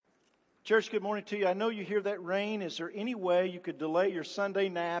Church, good morning to you. I know you hear that rain. Is there any way you could delay your Sunday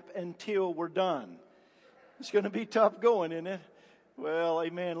nap until we're done? It's going to be tough going, isn't it? Well,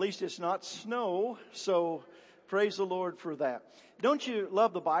 amen. At least it's not snow, so praise the Lord for that. Don't you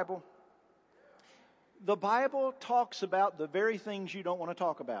love the Bible? The Bible talks about the very things you don't want to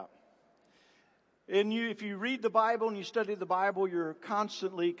talk about. And if you read the Bible and you study the Bible, you're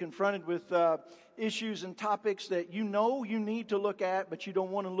constantly confronted with issues and topics that you know you need to look at, but you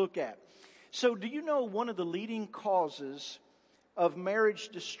don't want to look at. So do you know one of the leading causes of marriage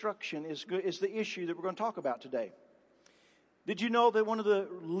destruction is the issue that we're going to talk about today? Did you know that one of the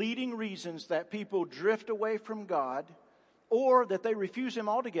leading reasons that people drift away from God or that they refuse Him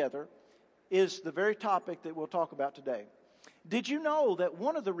altogether is the very topic that we'll talk about today? Did you know that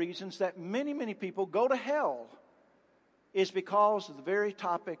one of the reasons that many people go to hell is because of the very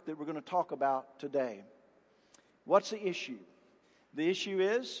topic that we're going to talk about today? What's the issue? The issue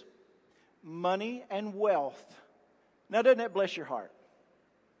is money and wealth. Now, doesn't that bless your heart?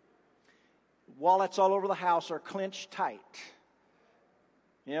 Wallets all over the house are clenched tight.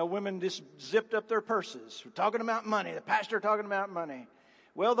 You know, women just zipped up their purses. We're talking about money. The pastor talking about money.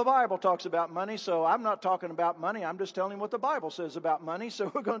 Well, the Bible talks about money, so I'm not talking about money. I'm just telling you what the Bible says about money. So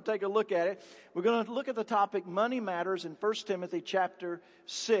we're going to take a look at it. We're going to look at the topic Money Matters in 1 Timothy chapter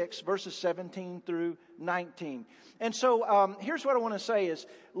 6, verses 17 through 19. And so here's what I want to say is,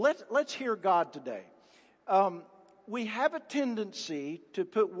 let's hear God today. We have a tendency to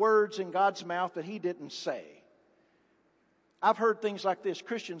put words in God's mouth that He didn't say. I've heard things like this: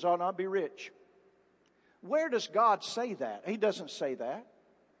 Christians ought not be rich. Where does God say that? He doesn't say that.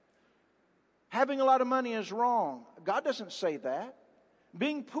 Having a lot of money is wrong. God doesn't say that.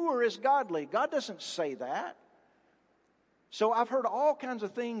 Being poor is godly. God doesn't say that. So I've heard all kinds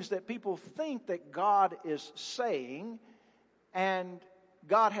of things that people think that God is saying, and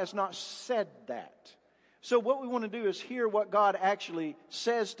God has not said that. So what we want to do is hear what God actually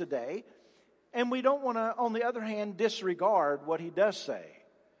says today, and we don't want to, on the other hand, disregard what He does say.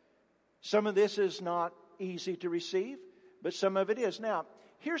 Some of this is not easy to receive, but some of it is. Now,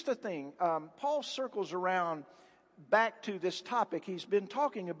 here's the thing. Paul circles around back to this topic. He's been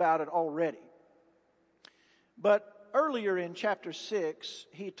talking about it already. But earlier in chapter 6,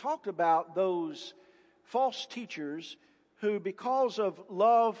 he talked about those false teachers who, because of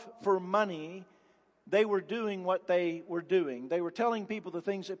love for money, they were doing what they were doing. They were telling people the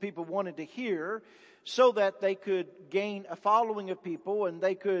things that people wanted to hear so that they could gain a following of people and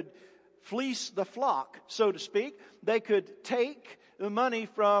they could fleece the flock, so to speak. They could take the money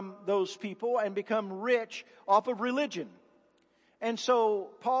from those people and become rich off of religion. And so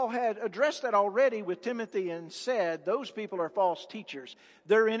Paul had addressed that already with Timothy and said, those people are false teachers.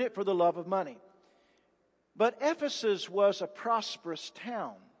 They're in it for the love of money. But Ephesus was a prosperous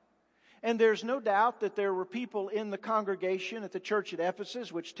town. And there's no doubt that there were people in the congregation at the church at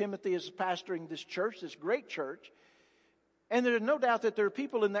Ephesus, which Timothy is pastoring this church, this great church. And there's no doubt that there are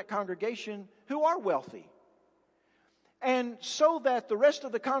people in that congregation who are wealthy. And so that the rest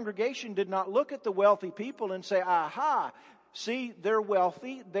of the congregation did not look at the wealthy people and say, aha, see, they're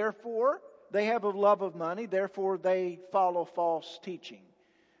wealthy, therefore they have a love of money, therefore they follow false teaching.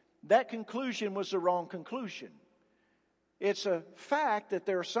 That conclusion was the wrong conclusion. It's a fact that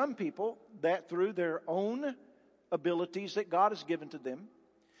there are some people that through their own abilities that God has given to them,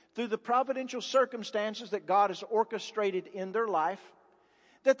 through the providential circumstances that God has orchestrated in their life,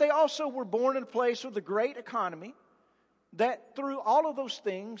 that they also were born in a place with a great economy, that through all of those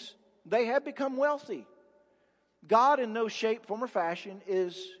things, they have become wealthy. God in no shape, form, or fashion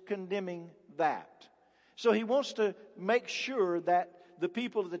is condemning that. So He wants to make sure that the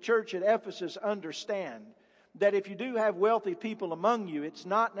people of the church at Ephesus understand that if you do have wealthy people among you, it's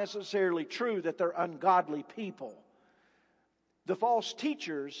not necessarily true that they're ungodly people. The false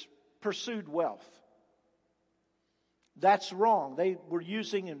teachers pursued wealth. That's wrong. They were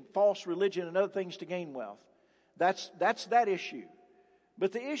using in false religion and other things to gain wealth. That's that issue.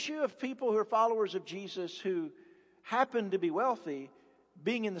 But the issue of people who are followers of Jesus who happen to be wealthy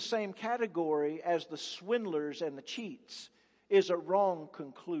being in the same category as the swindlers and the cheats is a wrong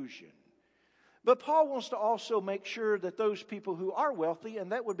conclusion. But Paul wants to also make sure that those people who are wealthy,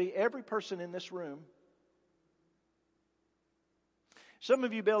 and that would be every person in this room. Some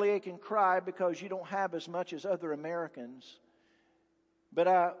of you bellyache and cry because you don't have as much as other Americans. But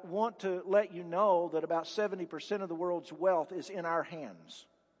I want to let you know that about 70% of the world's wealth is in our hands.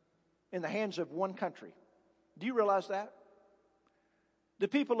 In the hands of one country. Do you realize that? The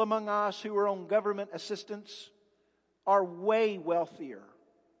people among us who are on government assistance are way wealthier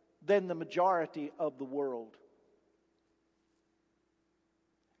than the majority of the world.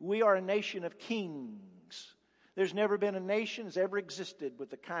 We are a nation of kings. There's never been a nation that's ever existed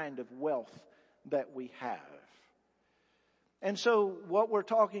with the kind of wealth that we have. And so what we're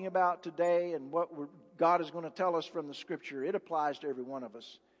talking about today and what God is going to tell us from the Scripture, it applies to every one of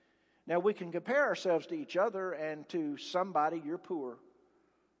us. Now, we can compare ourselves to each other and to somebody. You're poor,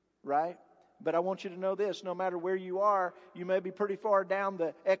 right? But I want you to know this, no matter where you are, you may be pretty far down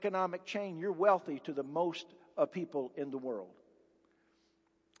the economic chain. You're wealthy to the most of people in the world.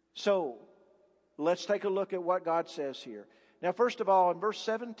 So, let's take a look at what God says here. Now, first of all, in verse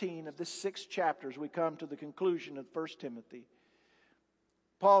 17 of this 6th chapter, as we come to the conclusion of 1 Timothy,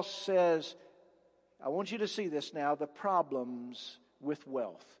 Paul says, I want you to see this now, the problems with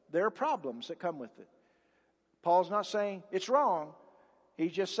wealth. There are problems that come with it. Paul's not saying it's wrong.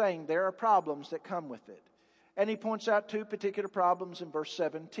 He's just saying there are problems that come with it. And he points out 2 particular problems in verse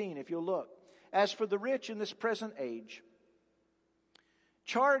 17, if you'll look. As for the rich in this present age,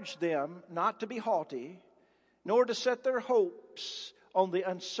 charge them not to be haughty, nor to set their hopes on the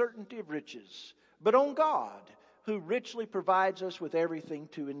uncertainty of riches, but on God, who richly provides us with everything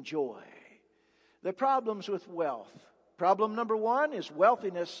to enjoy. The problems with wealth. Problem number 1 is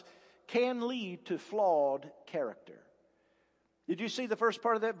wealthiness can lead to flawed character. Did you see the first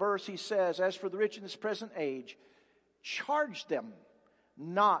part of that verse? He says, as for the rich in this present age, charge them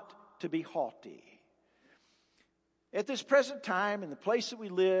not to be haughty. At this present time, in the place that we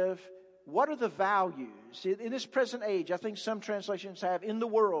live, what are the values? In this present age, I think some translations have, in the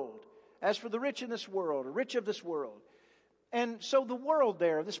world. As for the rich in this world, or rich of this world. And so the world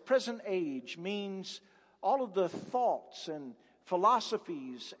there, this present age, means all of the thoughts and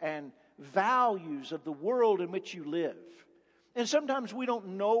philosophies and values of the world in which you live. And sometimes we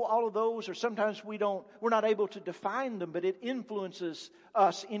don't know all of those, or sometimes we're not able to define them, but it influences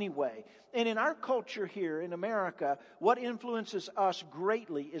us anyway. And in our culture here in America, what influences us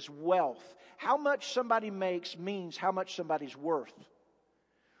greatly is wealth. How much somebody makes means how much somebody's worth.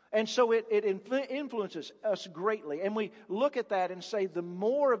 And so it influences us greatly. And we look at that and say the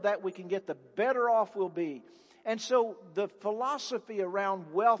more of that we can get, the better off we'll be. And so the philosophy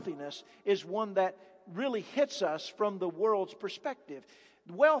around wealthiness is one that really hits us from the world's perspective.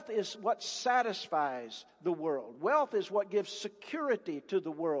 Wealth is what satisfies the world. Wealth is what gives security to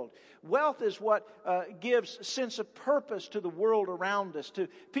the world. Wealth is what gives a sense of purpose to the world around us, to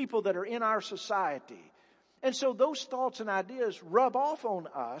people that are in our society. And so those thoughts and ideas rub off on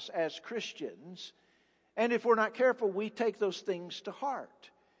us as Christians. And if we're not careful, we take those things to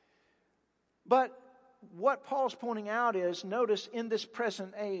heart. But what Paul's pointing out is, notice in this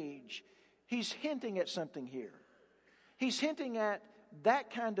present age, he's hinting at something here. He's hinting at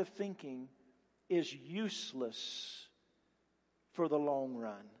that kind of thinking is useless for the long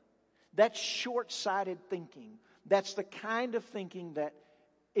run. That's short-sighted thinking. That's the kind of thinking that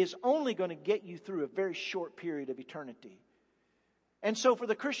is only going to get you through a very short period of eternity. And so for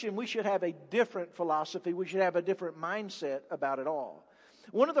the Christian, we should have a different philosophy. We should have a different mindset about it all.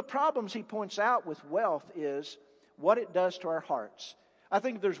 One of the problems he points out with wealth is what it does to our hearts. I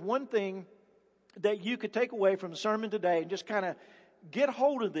think if there's one thing that you could take away from the sermon today and just kind of get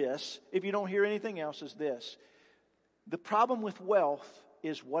hold of this, if you don't hear anything else, is this. The problem with wealth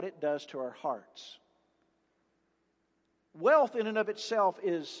is what it does to our hearts. Wealth in and of itself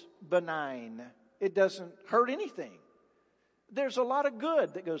is benign. It doesn't hurt anything. There's a lot of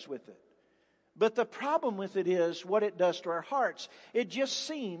good that goes with it. But the problem with it is what it does to our hearts. It just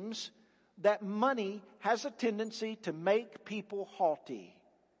seems that money has a tendency to make people haughty.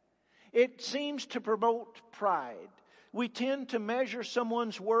 It seems to promote pride. We tend to measure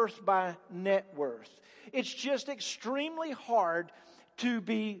someone's worth by net worth. It's just extremely hard to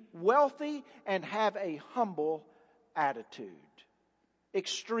be wealthy and have a humble attitude.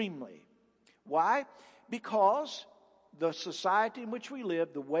 Extremely. Why? Because the society in which we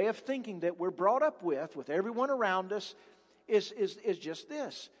live, the way of thinking that we're brought up with everyone around us, is just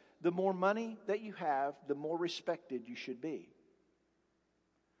this. The more money that you have, the more respected you should be.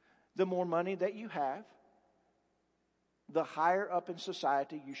 The more money that you have, the higher up in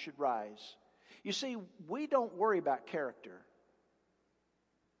society you should rise. You see, we don't worry about character.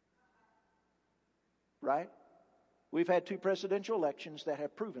 Right? We've had 2 presidential elections that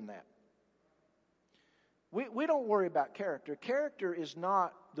have proven that. We don't worry about character. Character is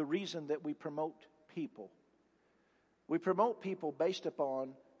not the reason that we promote people. We promote people based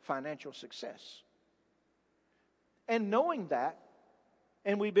upon financial success. And knowing that,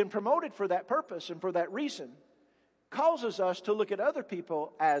 and we've been promoted for that purpose and for that reason, causes us to look at other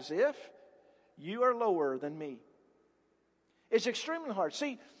people as if you are lower than me. It's extremely hard.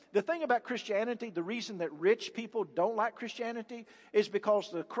 See, The thing about Christianity, the reason that rich people don't like Christianity is because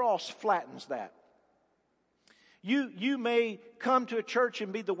the cross flattens that. You may come to a church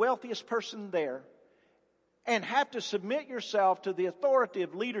and be the wealthiest person there and have to submit yourself to the authority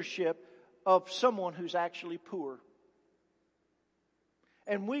of leadership of someone who's actually poor.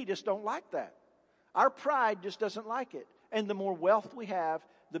 And we just don't like that. Our pride just doesn't like it. And the more wealth we have,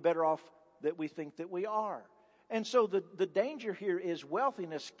 the better off that we think that we are. And so the danger here is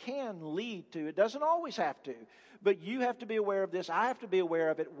wealthiness can lead to, it doesn't always have to, but you have to be aware of this, I have to be aware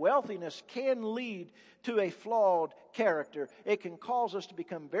of it. Wealthiness can lead to a flawed character. It can cause us to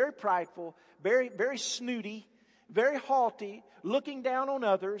become very prideful, very, very snooty, very haughty, looking down on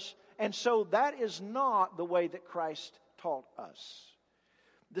others. And so that is not the way that Christ taught us.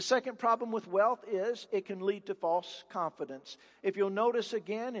 The second problem with wealth is it can lead to false confidence. If you'll notice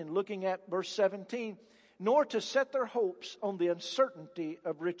again in looking at verse 17, nor to set their hopes on the uncertainty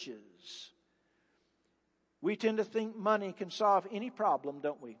of riches. We tend to think money can solve any problem,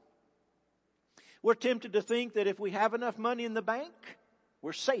 don't we? We're tempted to think that if we have enough money in the bank,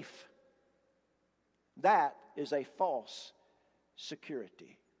 we're safe. That is a false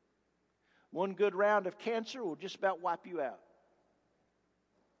security. One good round of cancer will just about wipe you out.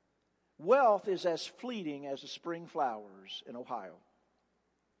 Wealth is as fleeting as the spring flowers in Ohio.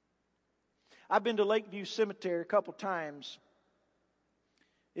 I've been to Lakeview Cemetery a couple times.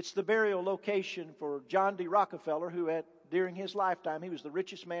 It's the burial location for John D. Rockefeller, who during his lifetime, he was the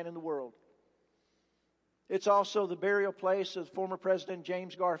richest man in the world. It's also the burial place of former President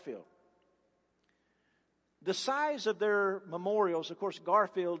James Garfield. The size of their memorials, of course,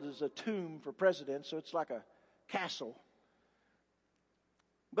 Garfield is a tomb for presidents, so it's like a castle.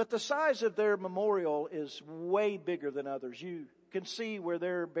 But the size of their memorial is way bigger than others. You can see where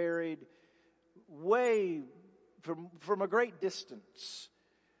they're buried way from a great distance.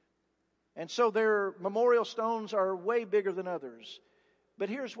 And so their memorial stones are way bigger than others. But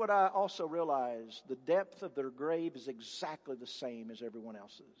here's what I also realize. The depth of their grave is exactly the same as everyone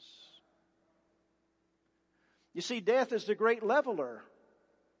else's. You see, death is the great leveler.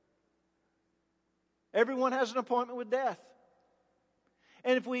 Everyone has an appointment with death.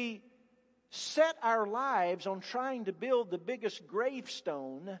 And if we set our lives on trying to build the biggest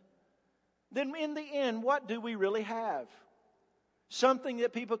gravestone, then in the end, what do we really have? Something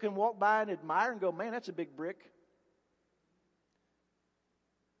that people can walk by and admire and go, man, that's a big brick.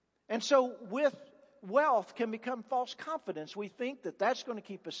 And so with wealth can become false confidence. We think that that's going to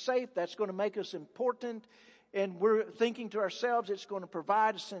keep us safe, that's going to make us important, and we're thinking to ourselves it's going to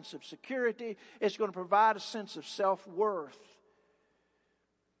provide a sense of security, it's going to provide a sense of self-worth.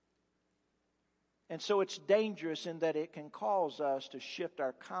 And so it's dangerous in that it can cause us to shift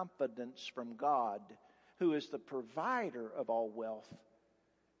our confidence from God, who is the provider of all wealth,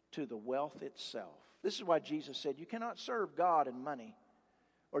 to the wealth itself. This is why Jesus said you cannot serve God and money,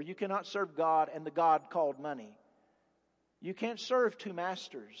 or you cannot serve God and the God called money. You can't serve two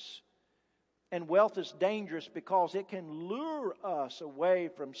masters. And wealth is dangerous because it can lure us away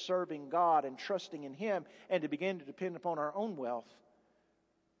from serving God and trusting in Him and to begin to depend upon our own wealth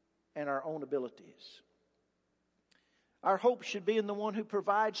and our own abilities. Our hope should be in the one who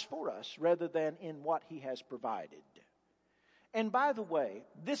provides for us rather than in what He has provided. And by the way,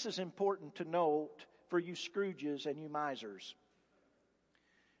 this is important to note for you Scrooges and you misers.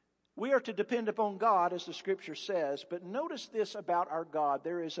 We are to depend upon God, as the Scripture says, but notice this about our God.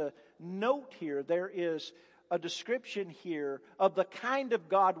 There is a note here, there is a description here of the kind of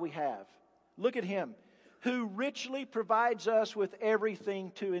God we have. Look at Him, who richly provides us with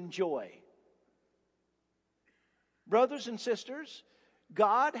everything to enjoy. Brothers and sisters,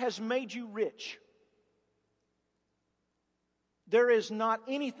 God has made you rich. There is not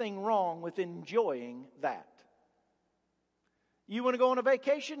anything wrong with enjoying that. You want to go on a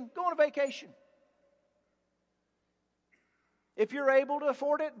vacation? Go on a vacation. If you're able to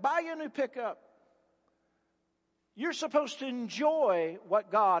afford it, buy you a new pickup. You're supposed to enjoy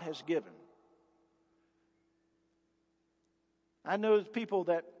what God has given. I know people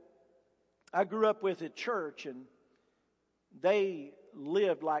that I grew up with at church, and they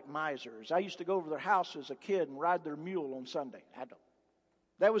lived like misers. I used to go over to their house as a kid and ride their mule on Sunday.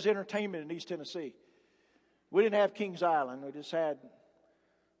 That was entertainment in East Tennessee. We didn't have Kings Island. We just had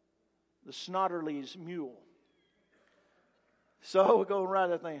the Snotterly's mule. So we go and ride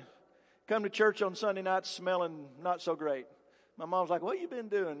that thing. Come to church on Sunday night smelling not so great. My mom's like, what you been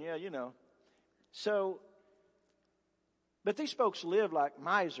doing? Yeah, you know. So, but these folks live like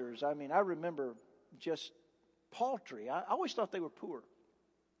misers. I mean, I remember just paltry. I always thought they were poor.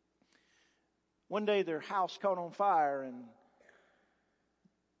 One day their house caught on fire, and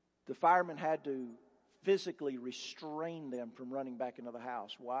The firemen had to physically restrain them from running back into the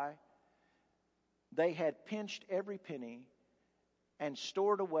house. Why? They had pinched every penny and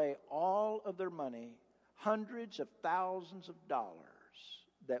stored away all of their money, hundreds of thousands of dollars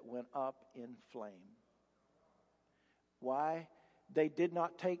that went up in flame. Why? They did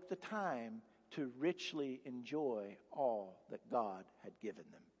not take the time to richly enjoy all that God had given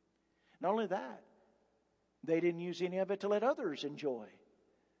them. Not only that, they didn't use any of it to let others enjoy.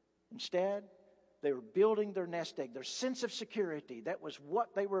 Instead, they were building their nest egg, their sense of security. That was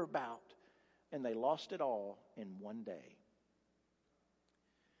what they were about. And they lost it all in one day.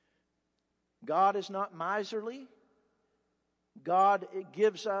 God is not miserly. God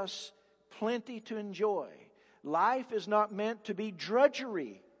gives us plenty to enjoy. Life is not meant to be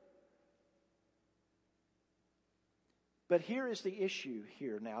drudgery. But here is the issue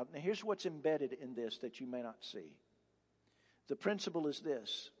here now. Now here's what's embedded in this that you may not see. The principle is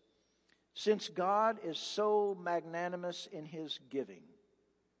this. Since God is so magnanimous in His giving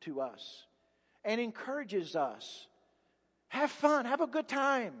to us and encourages us, have fun, have a good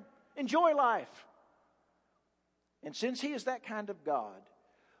time, enjoy life. And since He is that kind of God,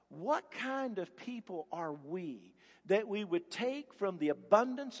 what kind of people are we that we would take from the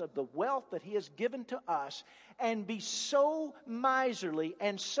abundance of the wealth that He has given to us and be so miserly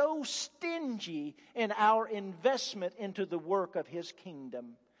and so stingy in our investment into the work of His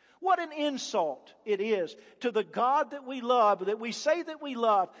kingdom? What an insult it is to the God that we love, that we say that we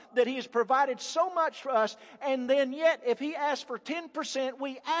love, that He has provided so much for us, and then yet if He asks for 10%,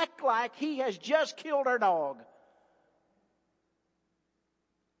 we act like He has just killed our dog.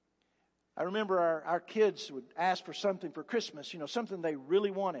 I remember our kids would ask for something for Christmas, something they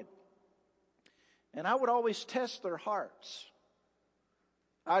really wanted. And I would always test their hearts.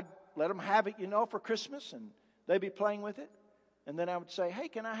 I'd let them have it, for Christmas, and they'd be playing with it. And then I would say, hey,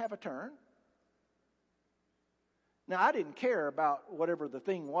 can I have a turn? Now, I didn't care about whatever the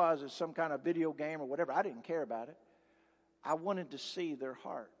thing was, as some kind of video game or whatever. I didn't care about it. I wanted to see their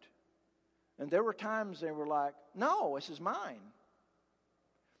heart. And there were times they were like, no, this is mine.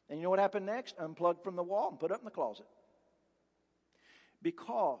 And you know what happened next? Unplugged from the wall and put up in the closet.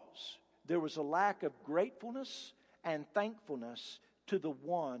 Because there was a lack of gratefulness and thankfulness to the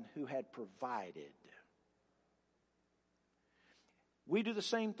one who had provided. We do the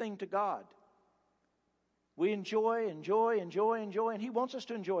same thing to God. We enjoy, and He wants us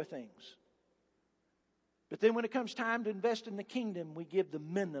to enjoy things. But then when it comes time to invest in the kingdom, we give the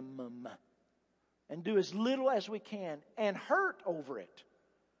minimum and do as little as we can and hurt over it.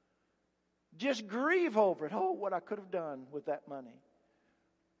 Just grieve over it. Oh, what I could have done with that money.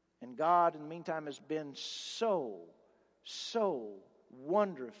 And God, in the meantime, has been so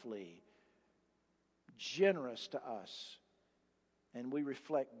wonderfully generous to us. And we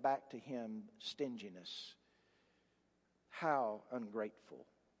reflect back to Him stinginess. How ungrateful.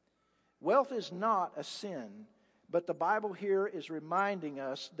 Wealth is not a sin, but the Bible here is reminding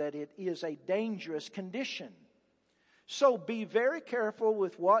us that it is a dangerous condition. So be very careful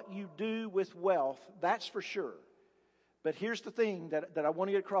with what you do with wealth, that's for sure. But here's the thing that I want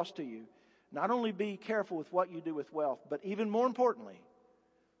to get across to you. Not only be careful with what you do with wealth, but even more importantly,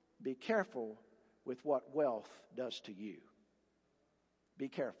 be careful with what wealth does to you. Be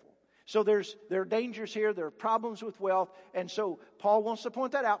careful. So there are dangers here. There are problems with wealth. And so Paul wants to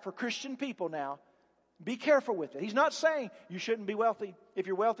point that out for Christian people now. Be careful with it. He's not saying you shouldn't be wealthy. If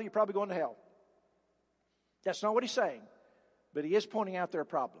you're wealthy, you're probably going to hell. That's not what he's saying. But he is pointing out there are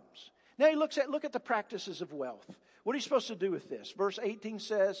problems. Now he look at the practices of wealth. What are you supposed to do with this? Verse 18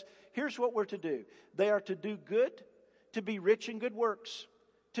 says, here's what we're to do. They are to do good, to be rich in good works,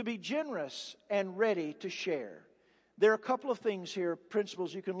 to be generous and ready to share. There are a couple of things here,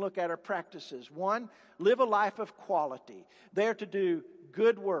 principles you can look at, or practices. One, live a life of quality. They are to do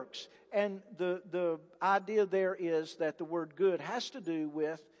good works. And the idea there is that the word good has to do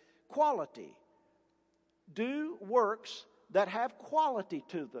with quality. Do works that have quality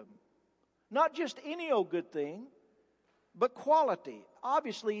to them. Not just any old good thing, but quality.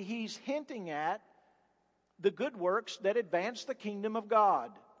 Obviously, he's hinting at the good works that advance the kingdom of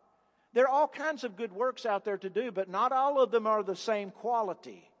God. There are all kinds of good works out there to do, but not all of them are the same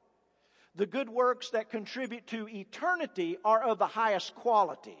quality. The good works that contribute to eternity are of the highest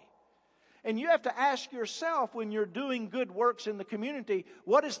quality. And you have to ask yourself when you're doing good works in the community,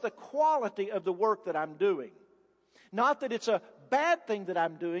 what is the quality of the work that I'm doing? Not that it's a bad thing that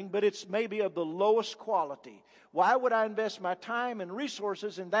I'm doing, but it's maybe of the lowest quality. Why would I invest my time and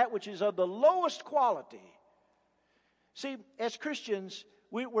resources in that which is of the lowest quality? See, as Christians,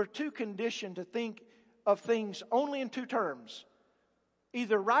 we're too conditioned to think of things only in two terms.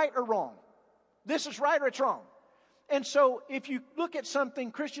 Either right or wrong. This is right or it's wrong. And so if you look at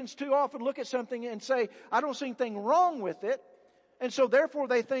something, Christians too often look at something and say, I don't see anything wrong with it. And so therefore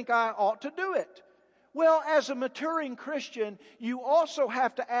they think I ought to do it. Well, as a maturing Christian, you also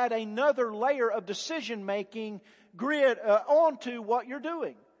have to add another layer of decision-making grid onto what you're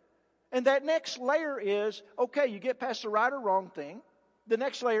doing. And that next layer is, okay, you get past the right or wrong thing. The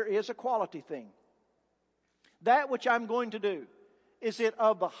next layer is a quality thing. That which I'm going to do, is it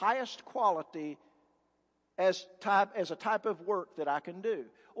of the highest quality as a type of work that I can do?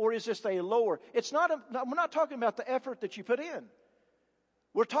 Or is this a lower? We're not talking about the effort that you put in.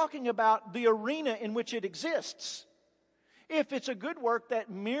 We're talking about the arena in which it exists. If it's a good work that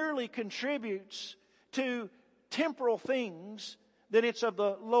merely contributes to temporal things, then it's of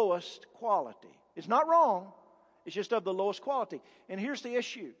the lowest quality. It's not wrong. It's just of the lowest quality. And here's the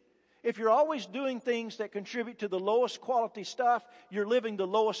issue. If you're always doing things that contribute to the lowest quality stuff, you're living the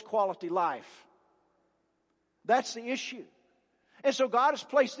lowest quality life. That's the issue. And so God has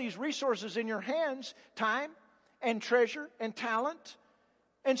placed these resources in your hands, time and treasure and talent.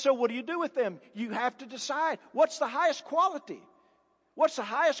 And so what do you do with them? You have to decide, what's the highest quality? What's the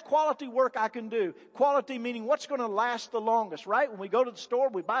highest quality work I can do? Quality meaning what's going to last the longest, right? When we go to the store,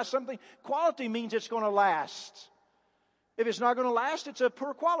 we buy something. Quality means it's going to last. If it's not going to last, it's of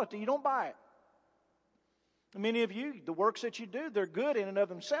poor quality. You don't buy it. Many of you, the works that you do, they're good in and of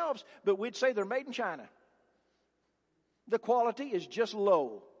themselves, but we'd say they're made in China. The quality is just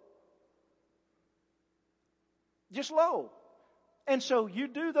low. Just low. And so you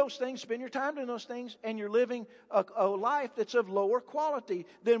do those things, spend your time doing those things, and you're living a life that's of lower quality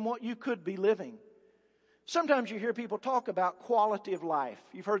than what you could be living. Sometimes you hear people talk about quality of life.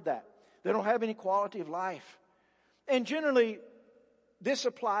 You've heard that. They don't have any quality of life. And generally, this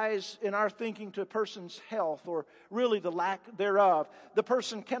applies in our thinking to a person's health, or really the lack thereof. The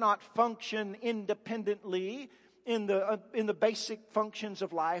person cannot function independently in the basic functions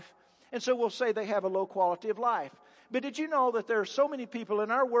of life. And so we'll say they have a low quality of life. But did you know that there are so many people in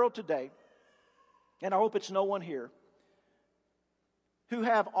our world today, and I hope it's no one here, who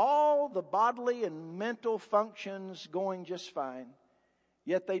have all the bodily and mental functions going just fine,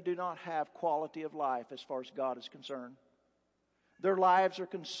 yet they do not have quality of life as far as God is concerned. Their lives are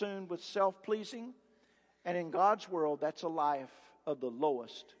consumed with self-pleasing, and in God's world, that's a life of the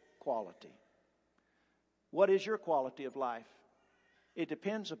lowest quality. What is your quality of life? It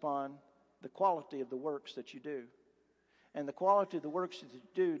depends upon the quality of the works that you do. And the quality of the works that you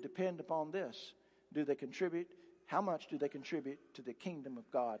do depend upon this. Do they contribute? How much do they contribute to the kingdom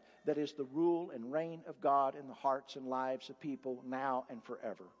of God? That is the rule and reign of God in the hearts and lives of people now and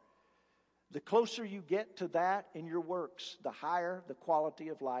forever. The closer you get to that in your works, the higher the quality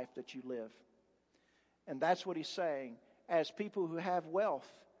of life that you live. And that's what he's saying. As people who have wealth,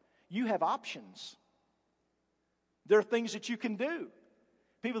 you have options. There are things that you can do.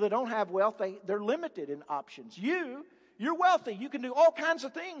 People that don't have wealth, they're limited in options. You're wealthy. You can do all kinds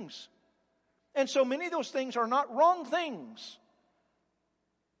of things. And so many of those things are not wrong things.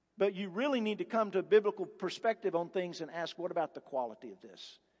 But you really need to come to a biblical perspective on things and ask, what about the quality of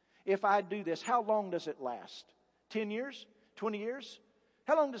this? If I do this, how long does it last? 10 years? 20 years?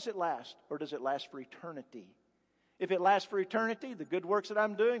 How long does it last? Or does it last for eternity? If it lasts for eternity, the good works that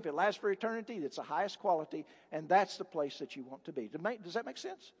I'm doing, if it lasts for eternity, it's the highest quality, and that's the place that you want to be. Does that make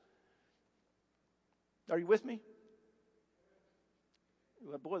sense? Are you with me?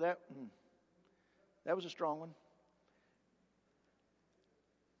 Well, boy, that was a strong one.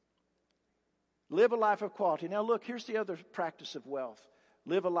 Live a life of quality. Now look, here's the other practice of wealth.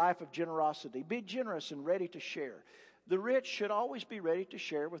 Live a life of generosity. Be generous and ready to share. The rich should always be ready to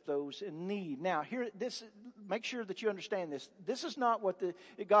share with those in need. Now, make sure that you understand this. This is not what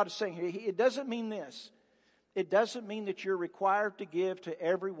God is saying here. It doesn't mean this. It doesn't mean that you're required to give to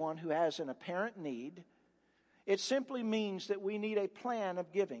everyone who has an apparent need. It simply means that we need a plan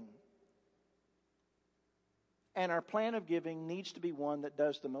of giving. And our plan of giving needs to be one that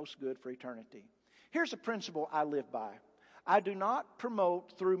does the most good for eternity. Here's a principle I live by. I do not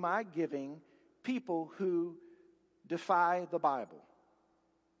promote through my giving people who defy the Bible.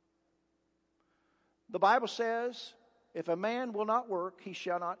 The Bible says, if a man will not work, he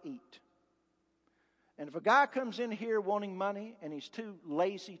shall not eat. And if a guy comes in here wanting money and he's too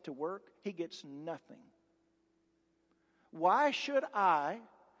lazy to work, he gets nothing. Why should I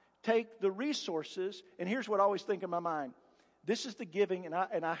take the resources? And here's what I always think in my mind. This is the giving, and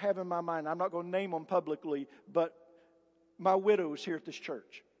I have in my mind, I'm not going to name them publicly, but my widows here at this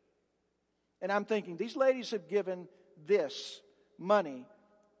church. And I'm thinking, these ladies have given this money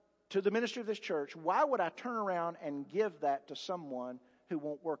to the ministry of this church. Why would I turn around and give that to someone who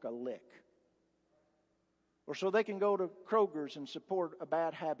won't work a lick. Or so they can go to Kroger's and support a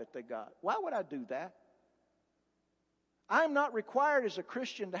bad habit they got. Why would I do that? I'm not required as a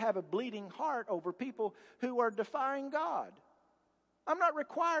Christian to have a bleeding heart over people who are defying God. I'm not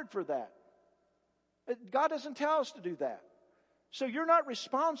required for that. God doesn't tell us to do that. So you're not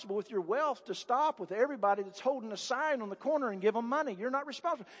responsible with your wealth to stop with everybody that's holding a sign on the corner and give them money. You're not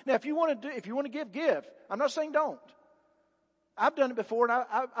responsible. Now, if you want to give. I'm not saying don't. I've done it before, and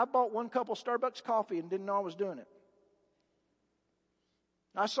I bought one couple Starbucks coffee and didn't know I was doing it.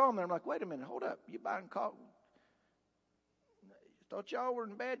 I saw them there. I'm like, wait a minute, hold up. You buying coffee? Thought y'all were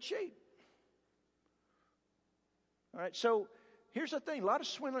in bad shape. All right, so here's the thing. A lot of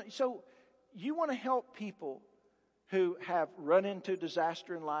swindling. So you want to help people who have run into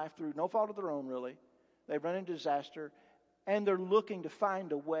disaster in life through no fault of their own, really. They've run into disaster, and they're looking to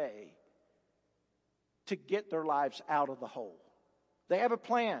find a way to get their lives out of the hole. They have a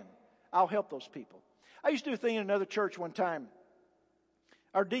plan. I'll help those people. I used to do a thing in another church one time.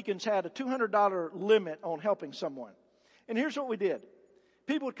 Our deacons had a $200 limit on helping someone. And here's what we did.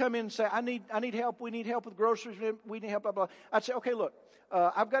 People would come in and say, I need help. We need help with groceries. We need help, blah, blah. I'd say, okay, look,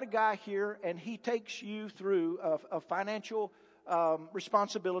 I've got a guy here, and he takes you through a financial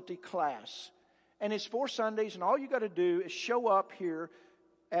responsibility class. And it's 4 Sundays, and all you got to do is show up here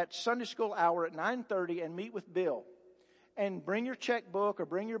at Sunday school hour at 9:30 and meet with Bill. And bring your checkbook or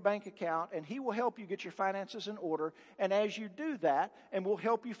bring your bank account, and he will help you get your finances in order. And as you do that, and we'll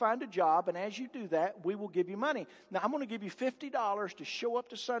help you find a job, and as you do that, we will give you money. Now, I'm going to give you $50 to show up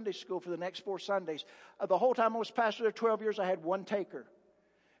to Sunday school for the next 4 Sundays. The whole time I was pastor there 12 years, I had one taker.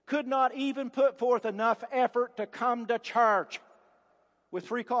 Could not even put forth enough effort to come to church with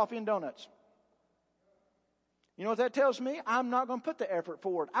free coffee and donuts. You know what that tells me? I'm not going to put the effort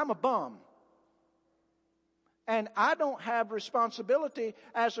forward. I'm a bum. And I don't have responsibility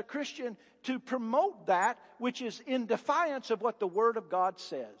as a Christian to promote that which is in defiance of what the Word of God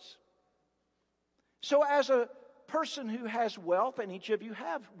says. So as a person who has wealth, and each of you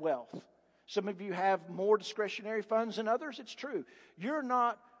have wealth, some of you have more discretionary funds than others, it's true. You're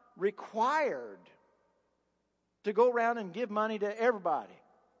not required to go around and give money to everybody.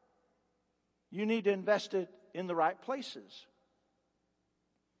 You need to invest it in the right places.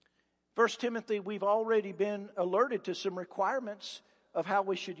 1 Timothy, we've already been alerted to some requirements of how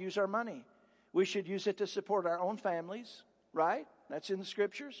we should use our money. We should use it to support our own families, right? That's in the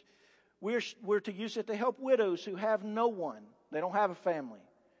Scriptures. We're to use it to help widows who have no one. They don't have a family.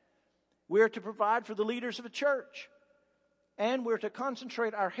 We're to provide for the leaders of the church. And we're to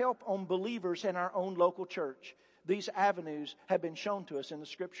concentrate our help on believers in our own local church. These avenues have been shown to us in the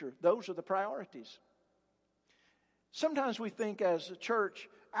Scripture. Those are the priorities. Sometimes we think as a church,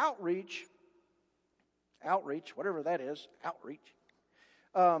 outreach, whatever that is,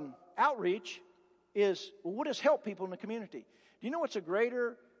 outreach is, well, what does help people in the community? Do you know what's a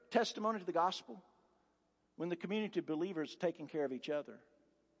greater testimony to the gospel? When the community of believers is taking care of each other.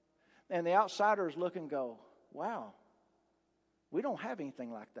 And the outsiders look and go, wow, we don't have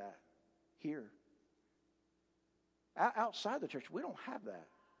anything like that here. Outside the church, we don't have that.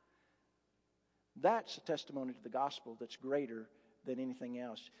 That's a testimony to the gospel that's greater than anything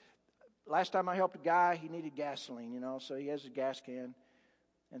else. Last time I helped a guy, he needed gasoline, so he has a gas can.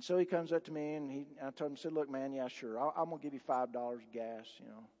 And so he comes up to me, and I told him, I said, look, man, yeah, sure, I'm going to give you $5 gas,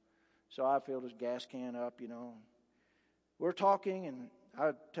 So I filled his gas can up, We're talking, and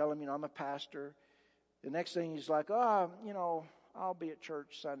I tell him, I'm a pastor. The next thing he's like, I'll be at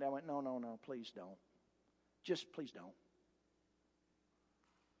church Sunday. I went, no, please don't. Just please don't.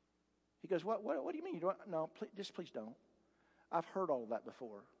 He goes, what do you mean? You don't? No, please don't. I've heard all of that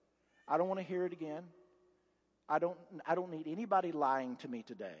before. I don't want to hear it again. I don't need anybody lying to me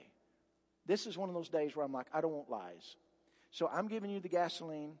today. This is one of those days where I'm like, I don't want lies. So I'm giving you the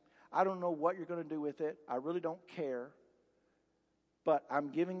gasoline. I don't know what you're going to do with it. I really don't care. But I'm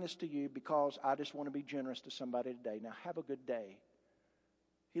giving this to you because I just want to be generous to somebody today. Now have a good day.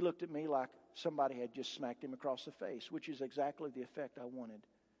 He looked at me like somebody had just smacked him across the face, which is exactly the effect I wanted.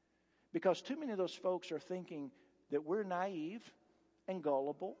 Because too many of those folks are thinking that we're naive and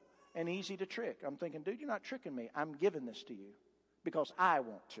gullible and easy to trick. I'm thinking, dude, you're not tricking me. I'm giving this to you because I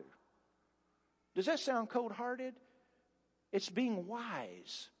want to. Does that sound cold-hearted? It's being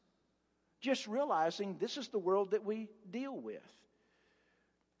wise. Just realizing this is the world that we deal with.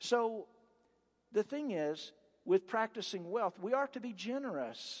 So the thing is, with practicing wealth, we are to be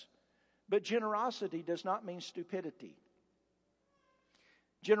generous. But generosity does not mean stupidity.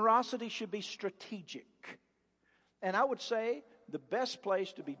 Generosity should be strategic. And I would say the best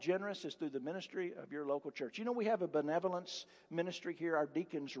place to be generous is through the ministry of your local church. You know, we have a benevolence ministry here. Our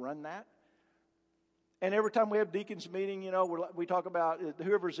deacons run that. And every time we have deacons meeting, you know, we talk about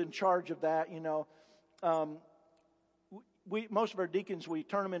whoever's in charge of that, you know. Most of our deacons, we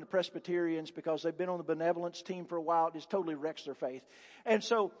turn them into Presbyterians because they've been on the benevolence team for a while. It just totally wrecks their faith. And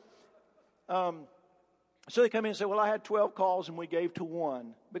so they come in and say, well, I had 12 calls and we gave to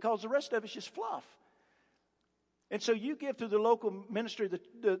one, because the rest of it's just fluff. And so you give through the local ministry,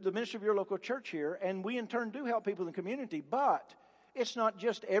 the ministry of your local church here, and we in turn do help people in the community. But it's not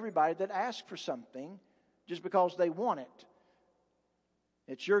just everybody that asks for something just because they want it.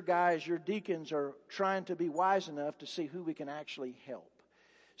 It's your guys, your deacons are trying to be wise enough to see who we can actually help.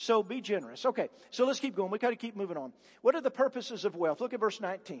 So be generous. Okay, so let's keep going. We got to keep moving on. What are the purposes of wealth? Look at verse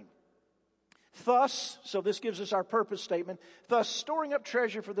 19. Thus, so this gives us our purpose statement, thus storing up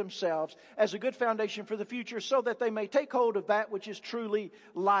treasure for themselves as a good foundation for the future, so that they may take hold of that which is truly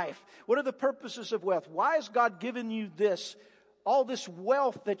life. What are the purposes of wealth? Why has God given you this, all this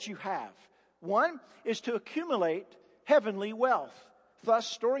wealth that you have? One is to accumulate heavenly wealth, thus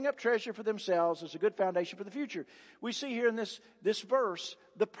storing up treasure for themselves as a good foundation for the future. We see here in this verse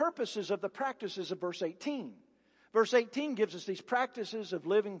the purposes of the practices of verse 18. Verse 18 gives us these practices of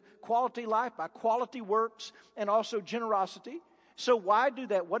living quality life by quality works and also generosity. So why do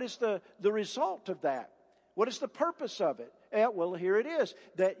that? What is the result of that? What is the purpose of it? Well, here it is,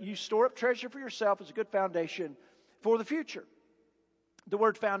 that you store up treasure for yourself as a good foundation for the future. The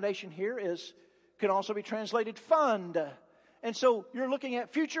word foundation here can also be translated fund. And so you're looking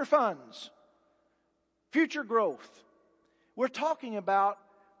at future funds, future growth. We're talking about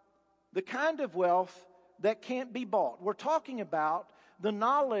the kind of wealth that can't be bought. We're talking about the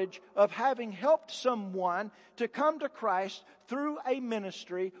knowledge of having helped someone to come to Christ through a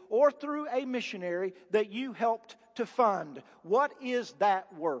ministry or through a missionary that you helped to fund. What is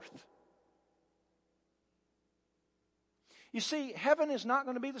that worth? You see, heaven is not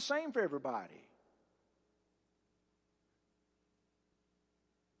going to be the same for everybody.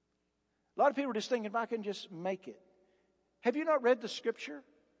 A lot of people are just thinking, if I can just make it. Have you not read the scripture?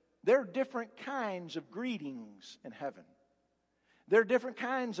 There are different kinds of greetings in heaven. There are different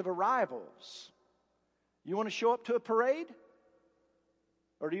kinds of arrivals. You want to show up to a parade?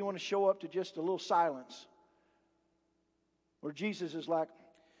 Or do you want to show up to just a little silence? Where Jesus is like,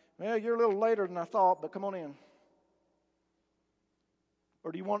 well, you're a little later than I thought, but come on in.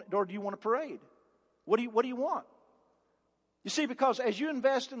 Or do you want a parade? What do you want? You see, because as you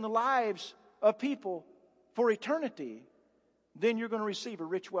invest in the lives of people for eternity, then you're going to receive a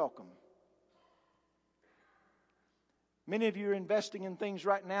rich welcome. Many of you are investing in things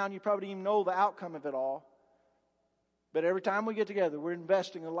right now, and you probably don't even know the outcome of it all. But every time we get together, we're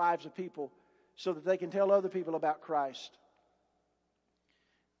investing in the lives of people so that they can tell other people about Christ.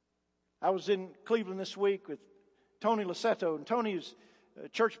 I was in Cleveland this week with Tony Lassetto, and Tony's a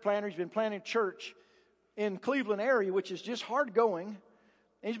church planner. He's been planting church in Cleveland area, which is just hard going.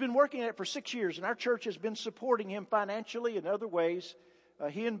 And he's been working at it for 6 years, and our church has been supporting him financially in other ways.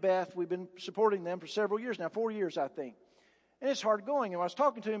 He and Beth, we've been supporting them for several years now, 4 years, I think. And it's hard going. And I was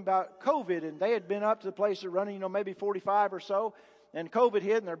talking to him about COVID, and they had been up to the place of running, maybe 45 or so, and COVID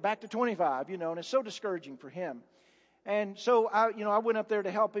hit, and they're back to 25, and it's so discouraging for him. And so I went up there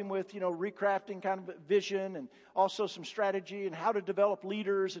to help him with, recrafting kind of vision and also some strategy and how to develop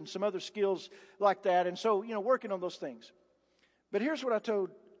leaders and some other skills like that. And so, working on those things. But here's what I told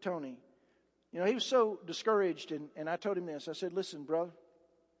Tony. He was so discouraged, and I told him this. I said, listen, brother,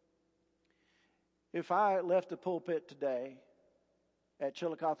 if I left the pulpit today at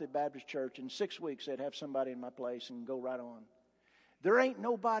Chillicothe Baptist Church, in 6 weeks they'd have somebody in my place and go right on. There ain't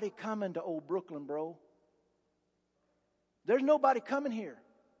nobody coming to Old Brooklyn, bro. There's nobody coming here.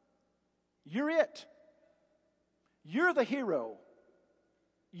 You're it. You're the hero.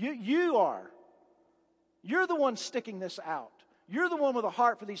 You are. You're the one sticking this out. You're the one with a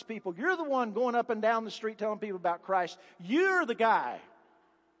heart for these people. You're the one going up and down the street telling people about Christ. You're the guy.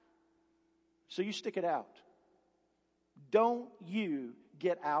 So you stick it out. Don't you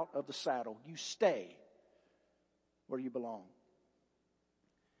get out of the saddle. You stay where you belong.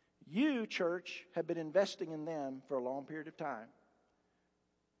 You, church, have been investing in them for a long period of time.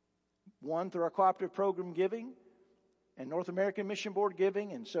 One, through our cooperative program giving and North American Mission Board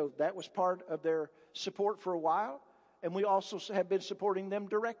giving, and so that was part of their support for a while. And we also have been supporting them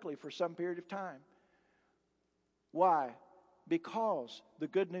directly for some period of time. Why? Because the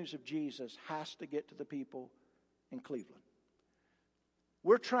good news of Jesus has to get to the people in Cleveland.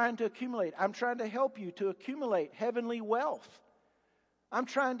 We're trying to accumulate. I'm trying to help you to accumulate heavenly wealth. I'm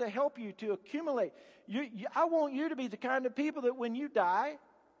trying to help you to accumulate. I want you to be the kind of people that when you die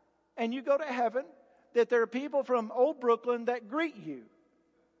and you go to heaven, that there are people from Old Brooklyn that greet you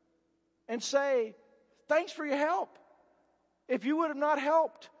and say, thanks for your help. If you would have not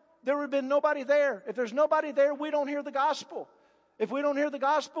helped, there would have been nobody there. If there's nobody there, we don't hear the gospel. If we don't hear the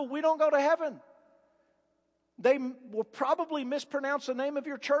gospel, we don't go to heaven. They will probably mispronounce the name of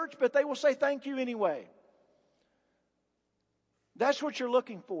your church, but they will say thank you anyway. That's what you're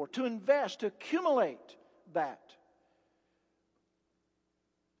looking for, to invest, to accumulate that.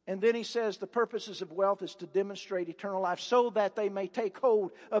 And then he says the purposes of wealth is to demonstrate eternal life so that they may take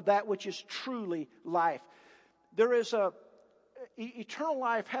hold of that which is truly life. There is eternal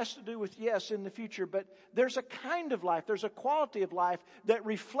life has to do with, yes, in the future, but there's a kind of life, there's a quality of life that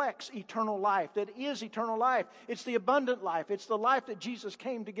reflects eternal life, that is eternal life. It's the abundant life. It's the life that Jesus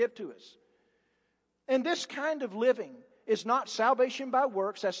came to give to us. And this kind of living is not salvation by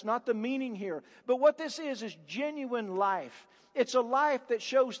works. That's not the meaning here. But what this is genuine life. It's a life that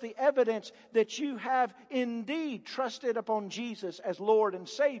shows the evidence that you have indeed trusted upon Jesus as Lord and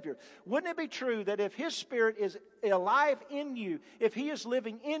Savior. Wouldn't it be true that if His Spirit is alive in you, if He is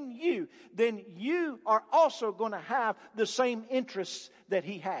living in you, then you are also going to have the same interests that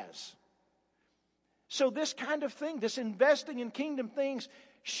He has? So this kind of thing, this investing in kingdom things,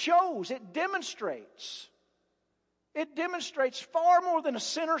 shows, it demonstrates far more than a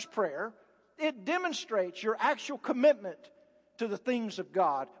sinner's prayer. It demonstrates your actual commitment to the things of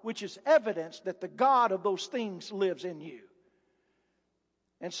God, which is evidence that the God of those things lives in you.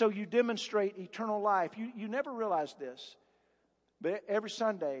 And so you demonstrate eternal life. You never realize this, but every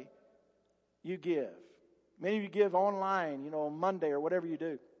Sunday you give. Many of you give online, on Monday or whatever you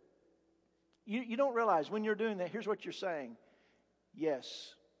do. You don't realize when you're doing that, here's what you're saying.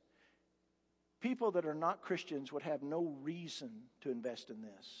 Yes, people that are not Christians would have no reason to invest in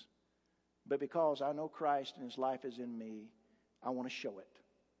this. But because I know Christ and His life is in me, I want to show it.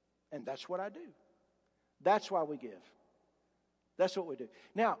 And that's what I do. That's why we give. That's what we do.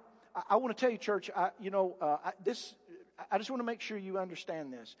 Now, I want to tell you, church, I just want to make sure you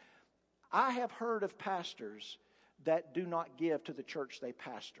understand this. I have heard of pastors that do not give to the church they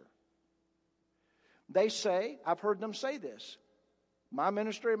pastor. They say, I've heard them say this, my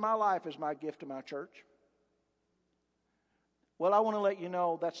ministry and my life is my gift to my church. Well, I want to let you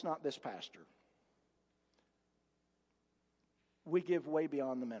know that's not this pastor. We give way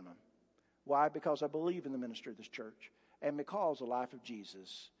beyond the minimum. Why? Because I believe in the ministry of this church and because the life of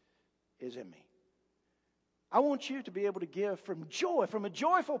Jesus is in me. I want you to be able to give from joy, from a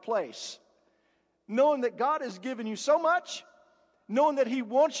joyful place, knowing that God has given you so much, knowing that He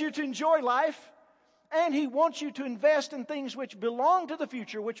wants you to enjoy life, and He wants you to invest in things which belong to the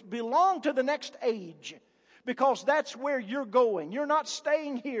future, which belong to the next age, because that's where you're going. You're not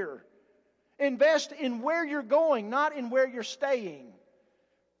staying here. Invest in where you're going, not in where you're staying.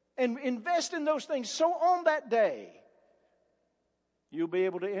 And invest in those things. So on that day, you'll be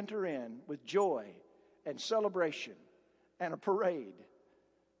able to enter in with joy and celebration and a parade.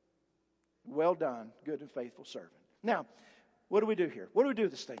 Well done, good and faithful servant. Now, what do we do here? What do we do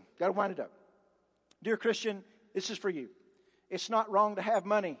with this thing? Got to wind it up. Dear Christian, this is for you. It's not wrong to have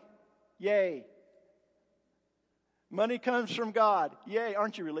money. Yay. Money comes from God. Yay.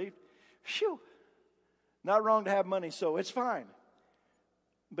 Aren't you relieved? Phew. Not wrong to have money, so it's fine.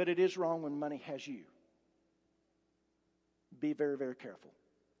 But it is wrong when money has you. Be very, very careful.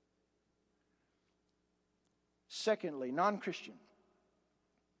 Secondly, non-Christian.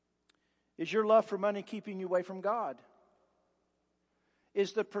 Is your love for money keeping you away from God?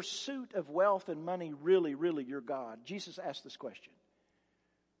 Is the pursuit of wealth and money really, really your God? Jesus asked this question.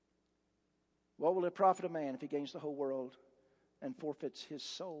 What will it profit a man if he gains the whole world and forfeits his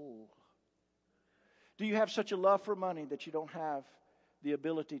soul? Do you have such a love for money that you don't have the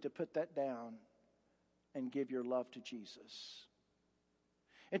ability to put that down and give your love to Jesus?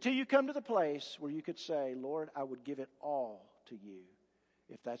 Until you come to the place where you could say, Lord, I would give it all to you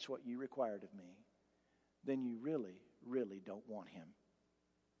if that's what you required of me, then you really, really don't want Him.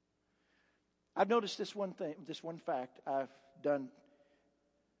 I've noticed this one thing, this one fact I've done.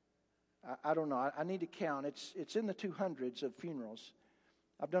 I don't know. I need to count. It's in the 200s of funerals.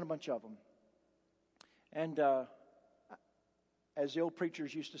 I've done a bunch of them. And as the old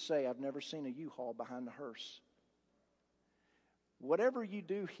preachers used to say, I've never seen a U-Haul behind the hearse. Whatever you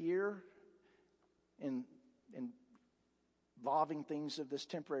do here in involving things of this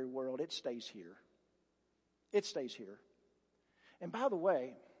temporary world, it stays here. It stays here. And by the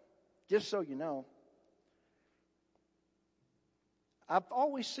way, just so you know, I've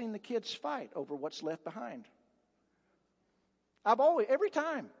always seen the kids fight over what's left behind. Every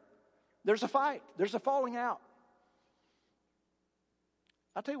time there's a fight, there's a falling out.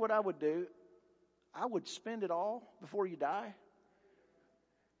 I'll tell you what I would do. I would spend it all before you die.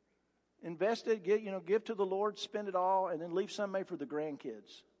 Invest it, give to the Lord, spend it all, and then leave some made for the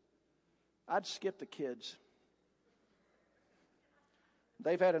grandkids. I'd skip the kids.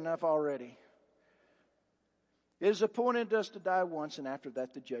 They've had enough already. It is appointed us to die once, and after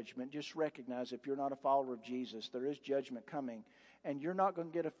that the judgment. Just recognize if you're not a follower of Jesus, there is judgment coming. And you're not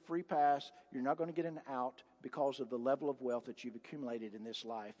going to get a free pass. You're not going to get an out because of the level of wealth that you've accumulated in this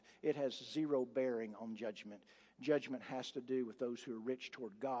life. It has zero bearing on judgment. Judgment has to do with those who are rich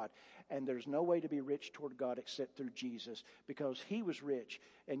toward God. And there's no way to be rich toward God except through Jesus, because He was rich,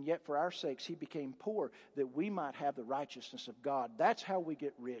 and yet for our sakes He became poor, that we might have the righteousness of God. That's how we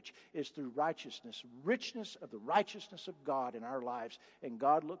get rich, is through righteousness. Richness of the righteousness of God in our lives. And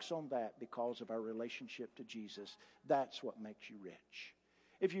God looks on that because of our relationship to Jesus. That's what makes you rich.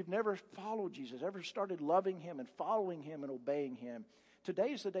 If you've never followed Jesus, ever started loving Him and following Him and obeying Him,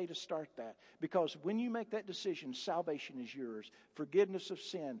 today is the day to start that. Because when you make that decision, salvation is yours. Forgiveness of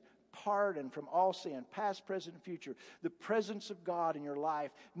sin, pardon from all sin, past, present, and future. The presence of God in your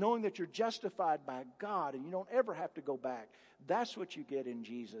life, knowing that you're justified by God and you don't ever have to go back. That's what you get in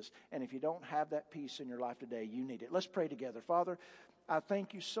Jesus. And if you don't have that peace in your life today, you need it. Let's pray together. Father, I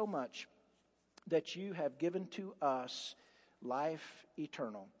thank you so much that you have given to us life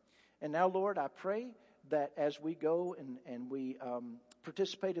eternal. And now, Lord, I pray that as we go and we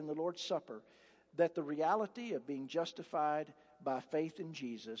participate in the Lord's Supper, that the reality of being justified by faith in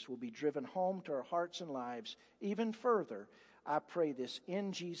Jesus will be driven home to our hearts and lives even further. I pray this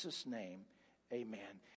in Jesus' name. Amen.